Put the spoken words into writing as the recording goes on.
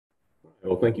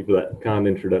Well, thank you for that kind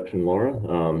introduction,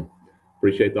 Laura.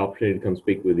 Appreciate the opportunity to come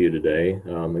speak with you today.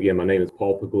 Again, my name is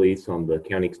Paul Pugilese. I'm the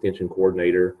County Extension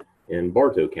Coordinator in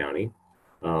Bartow County.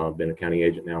 I've been a county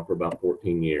agent now for about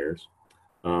 14 years.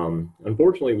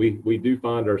 Unfortunately, we do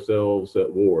find ourselves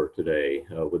at war today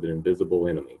with an invisible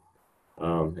enemy.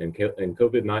 And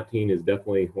COVID-19 is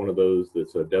definitely one of those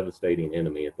that's a devastating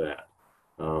enemy at that.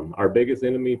 Our biggest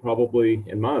enemy, probably,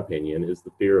 in my opinion, is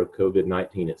the fear of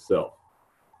COVID-19 itself.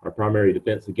 Our primary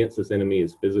defense against this enemy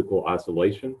is physical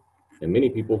isolation, and many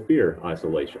people fear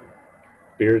isolation.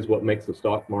 Fear is what makes the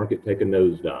stock market take a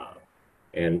nosedive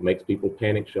and makes people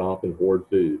panic shop and hoard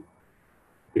food.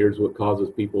 Fear is what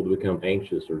causes people to become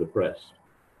anxious or depressed.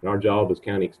 And our job as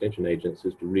county extension agents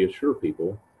is to reassure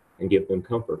people and give them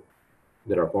comfort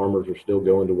that our farmers are still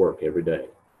going to work every day.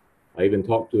 I even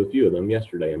talked to a few of them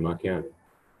yesterday in my county.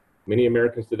 Many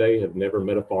Americans today have never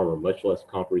met a farmer, much less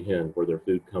comprehend where their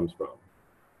food comes from.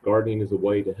 Gardening is a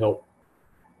way to help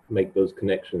make those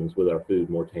connections with our food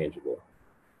more tangible.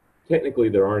 Technically,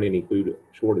 there aren't any food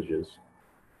shortages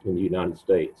in the United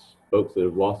States. Folks that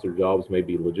have lost their jobs may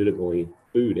be legitimately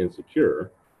food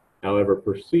insecure. However,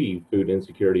 perceived food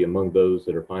insecurity among those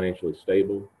that are financially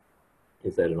stable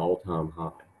is at an all-time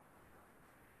high.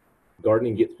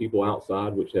 Gardening gets people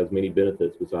outside, which has many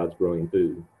benefits besides growing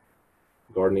food.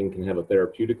 Gardening can have a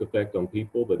therapeutic effect on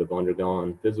people that have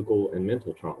undergone physical and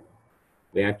mental trauma.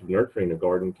 The act of nurturing a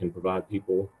garden can provide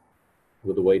people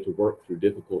with a way to work through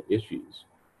difficult issues,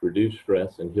 reduce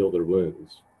stress, and heal their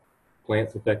wounds.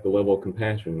 Plants affect the level of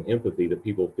compassion and empathy that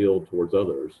people feel towards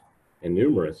others, and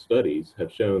numerous studies have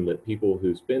shown that people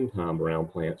who spend time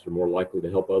around plants are more likely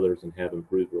to help others and have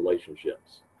improved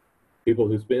relationships. People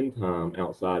who spend time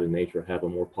outside in nature have a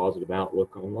more positive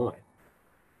outlook on life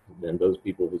than those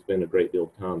people who spend a great deal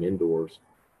of time indoors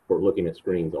or looking at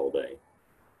screens all day.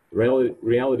 The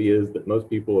reality is that most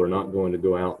people are not going to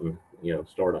go out and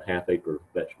start a half-acre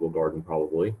vegetable garden,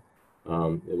 probably,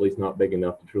 at least not big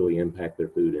enough to truly impact their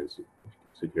food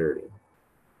insecurity.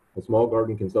 A small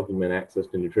garden can supplement access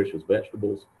to nutritious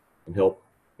vegetables and help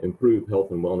improve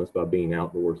health and wellness by being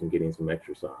outdoors and getting some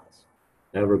exercise.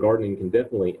 However, gardening can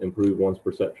definitely improve one's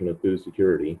perception of food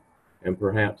security and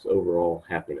perhaps overall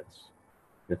happiness.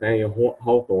 Nathaniel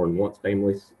Hawthorne once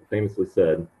famously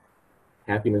said,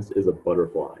 "Happiness is a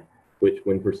butterfly, which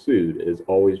when pursued is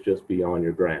always just beyond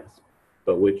your grasp,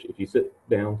 but which if you sit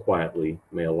down quietly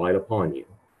may alight upon you."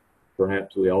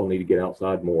 Perhaps we all need to get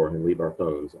outside more and leave our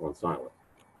phones on silent.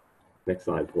 Next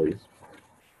slide, please.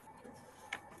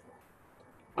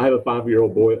 I have a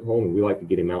 5-year-old boy at home and we like to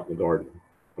get him out in the garden.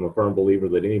 I'm a firm believer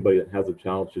that anybody that has a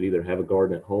child should either have a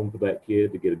garden at home for that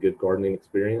kid to get a good gardening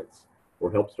experience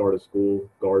or help start a school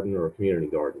garden or a community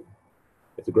garden.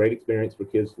 It's a great experience for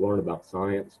kids to learn about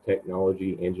science,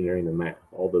 technology, engineering, and math,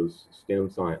 all those STEM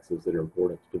sciences that are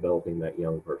important to developing that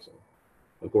young person.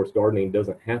 Of course, gardening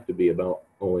doesn't have to be about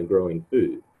only growing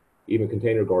food. Even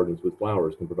container gardens with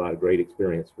flowers can provide a great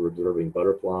experience for observing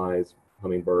butterflies,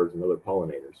 hummingbirds, and other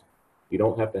pollinators. You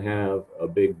don't have to have a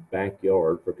big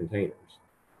backyard for containers.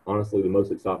 Honestly, the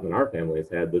most excitement our family has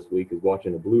had this week is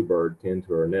watching a bluebird tend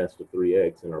to her nest of 3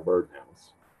 eggs in our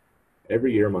birdhouse.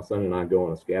 Every year, my son and I go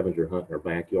on a scavenger hunt in our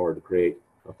backyard to create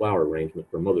a flower arrangement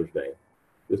for Mother's Day.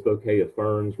 This bouquet of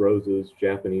ferns, roses,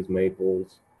 Japanese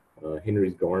maples,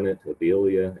 Henry's garnet,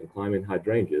 abelia, and climbing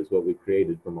hydrangea is what we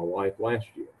created for my wife last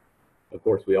year. Of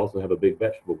course, we also have a big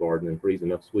vegetable garden and freeze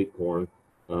enough sweet corn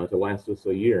to last us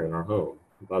a year in our home.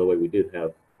 By the way, we did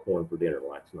have corn for dinner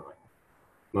last night.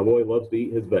 My boy loves to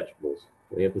eat his vegetables,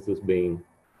 the emphasis being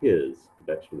his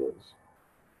vegetables.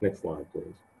 Next slide,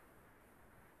 please.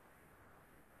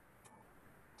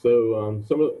 So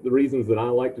some of the reasons that I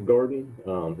like to garden,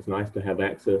 it's nice to have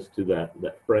access to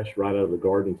that fresh right out of the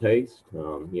garden taste.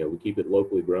 We keep it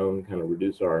locally grown, kind of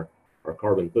reduce our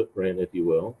carbon footprint, if you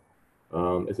will.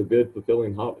 It's a good,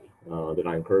 fulfilling hobby that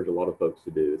I encourage a lot of folks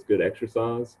to do. It's good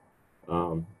exercise.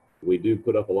 We do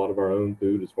put up a lot of our own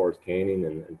food as far as canning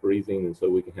and freezing, and so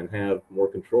we can have more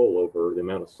control over the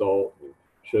amount of salt and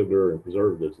sugar and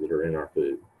preservatives that are in our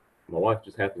food. My wife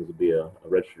just happens to be a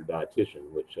registered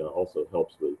dietitian, which also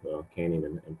helps with canning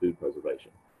and food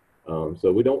preservation.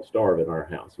 So we don't starve in our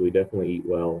house. We definitely eat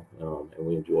well, and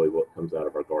we enjoy what comes out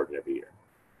of our garden every year.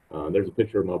 There's a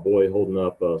picture of my boy holding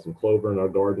up some clover in our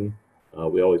garden.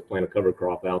 We always plant a cover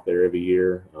crop out there every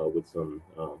year with some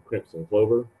crimson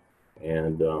clover,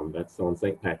 and that's on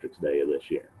St. Patrick's Day of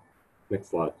this year. Next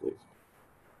slide, please.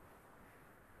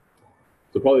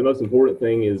 So probably the most important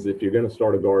thing is if you're going to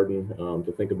start a garden,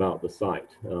 to think about the site.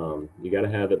 You got to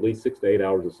have at least 6 to 8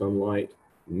 hours of sunlight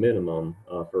minimum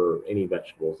for any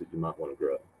vegetables that you might want to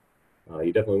grow.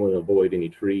 You definitely want to avoid any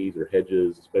trees or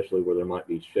hedges, especially where there might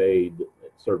be shade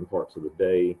at certain parts of the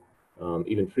day.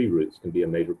 Even tree roots can be a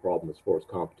major problem as far as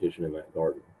competition in that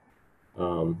garden.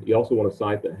 You also want a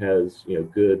site that has,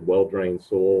 good, well-drained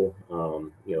soil.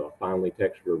 A finely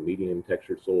textured or medium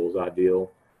textured soil is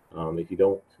ideal. If you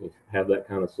don't have that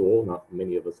kind of soil, not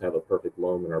many of us have a perfect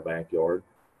loam in our backyard,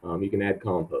 you can add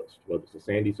compost. Whether it's a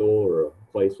sandy soil or a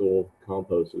clay soil,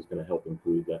 compost is going to help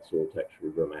improve that soil texture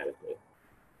dramatically.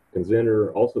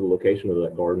 Consider also the location of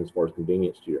that garden as far as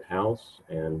convenience to your house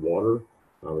and water.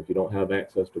 If you don't have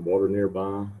access to water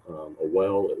nearby, a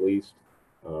well at least,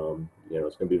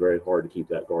 it's going to be very hard to keep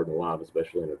that garden alive,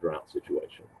 especially in a drought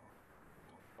situation.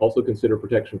 Also consider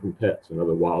protection from pets and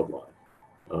other wildlife,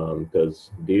 because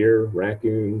deer,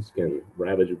 raccoons can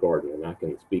ravage a garden, and I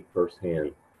can speak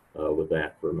firsthand with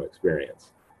that from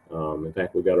experience. In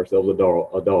fact, we got ourselves a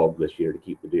dog this year to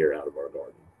keep the deer out of our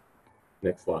garden.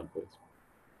 Next slide, please.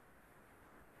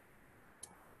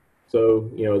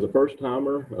 So, as a first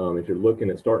timer, if you're looking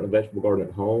at starting a vegetable garden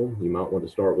at home, you might want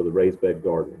to start with a raised bed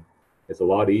garden. It's a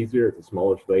lot easier. It's a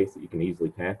smaller space that you can easily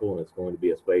tackle, and it's going to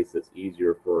be a space that's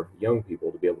easier for young people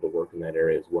to be able to work in that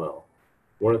area as well.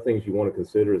 One of the things you want to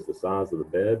consider is the size of the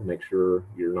bed. Make sure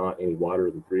you're not any wider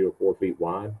than 3 or 4 feet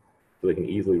wide, so they can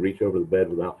easily reach over the bed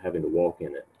without having to walk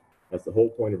in it. That's the whole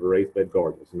point of a raised bed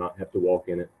garden, is to not have to walk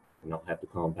in it and not have to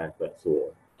compact that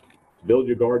soil. To build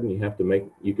your garden,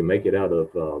 you can make it out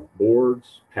of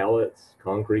boards, pallets,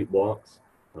 concrete blocks.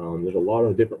 There's a lot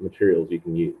of different materials you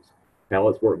can use.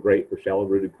 Pallets work great for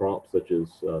shallow-rooted crops such as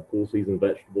cool season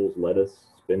vegetables, lettuce,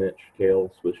 spinach,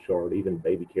 kale, Swiss chard, even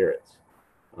baby carrots.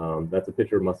 That's a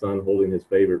picture of my son holding his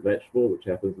favorite vegetable, which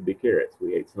happens to be carrots.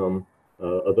 We ate some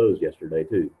of those yesterday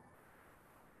too.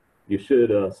 You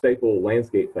should staple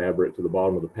landscape fabric to the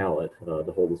bottom of the pallet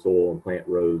to hold the soil and plant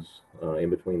rows in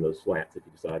between those slats if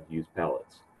you decide to use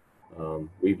pallets.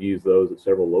 We've used those at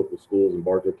several local schools in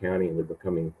Bartow County, and they're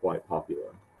becoming quite popular.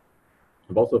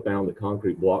 I've also found that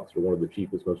concrete blocks are one of the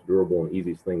cheapest, most durable, and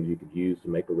easiest things you could use to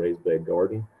make a raised bed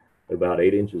garden. They're about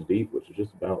 8 inches deep, which is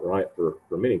just about right for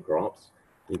many crops.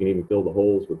 You can even fill the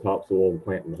holes with topsoil and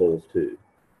plant in the holes too.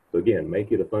 So again,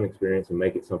 make it a fun experience and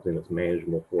make it something that's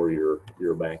manageable for your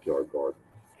backyard garden.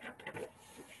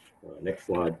 Next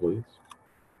slide, please.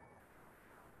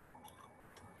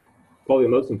 Probably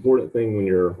the most important thing when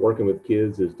you're working with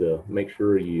kids is to make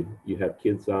sure you have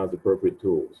kid-size appropriate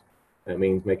tools. That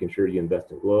means making sure you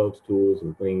invest in gloves, tools,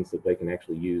 and things that they can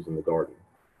actually use in the garden.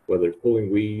 Whether it's pulling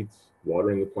weeds,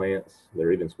 watering the plants, there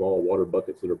are even small water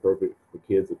buckets that are appropriate for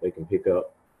kids that they can pick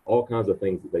up, all kinds of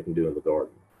things that they can do in the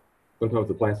garden. Sometimes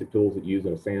the plastic tools that you use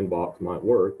in a sandbox might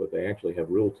work, but they actually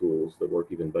have real tools that work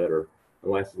even better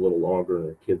and last a little longer and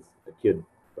are kid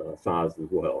sized as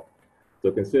well.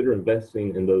 So consider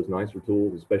investing in those nicer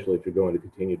tools, especially if you're going to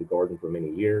continue to garden for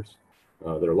many years.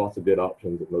 There are lots of good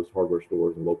options at most hardware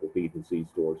stores and local feed and seed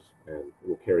stores, and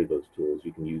will carry those tools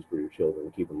you can use for your children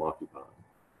to keep them occupied.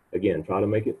 Again, try to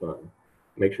make it fun.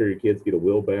 Make sure your kids get a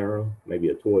wheelbarrow, maybe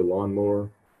a toy lawnmower,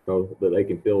 so that they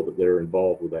can feel that they're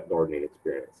involved with that gardening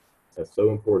experience. That's so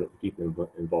important to keep them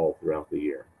involved throughout the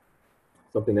year.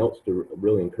 Something else to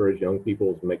really encourage young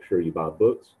people is to make sure you buy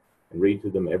books and read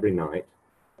to them every night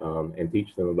and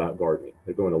teach them about gardening.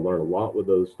 They're going to learn a lot with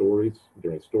those stories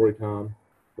during story time.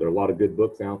 There are a lot of good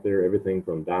books out there, everything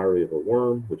from Diary of a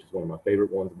Worm, which is one of my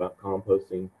favorite ones about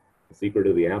composting, The Secret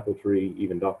of the Apple Tree,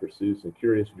 even Dr. Seuss and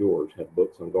Curious George have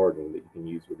books on gardening that you can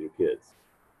use with your kids.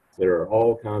 There are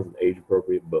all kinds of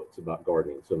age-appropriate books about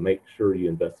gardening, so make sure you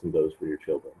invest in those for your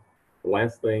children. The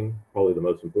last thing, probably the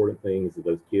most important thing, is that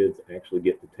those kids actually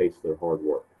get to taste their hard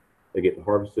work. They get to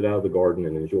harvest it out of the garden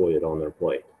and enjoy it on their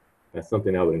plate. That's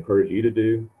something I would encourage you to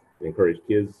do. I encourage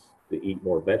kids to eat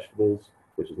more vegetables,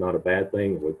 which is not a bad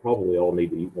thing, and we probably all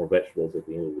need to eat more vegetables at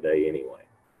the end of the day anyway.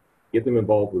 Get them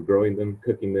involved with growing them,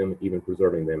 cooking them, even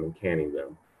preserving them and canning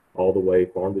them. All the way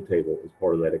farm to table is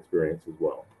part of that experience as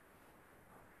well.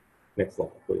 Next slide,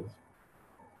 please.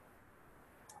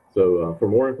 So for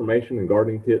more information and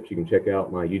gardening tips, you can check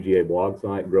out my UGA blog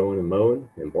site, Growing and Mowing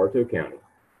in Bartow County.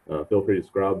 Feel free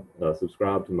to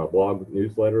subscribe to my blog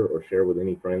newsletter or share with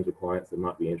any friends or clients that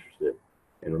might be interested.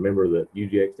 And remember that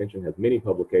UGA Extension has many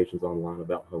publications online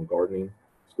about home gardening,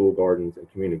 school gardens, and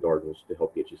community gardens to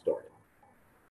help get you started.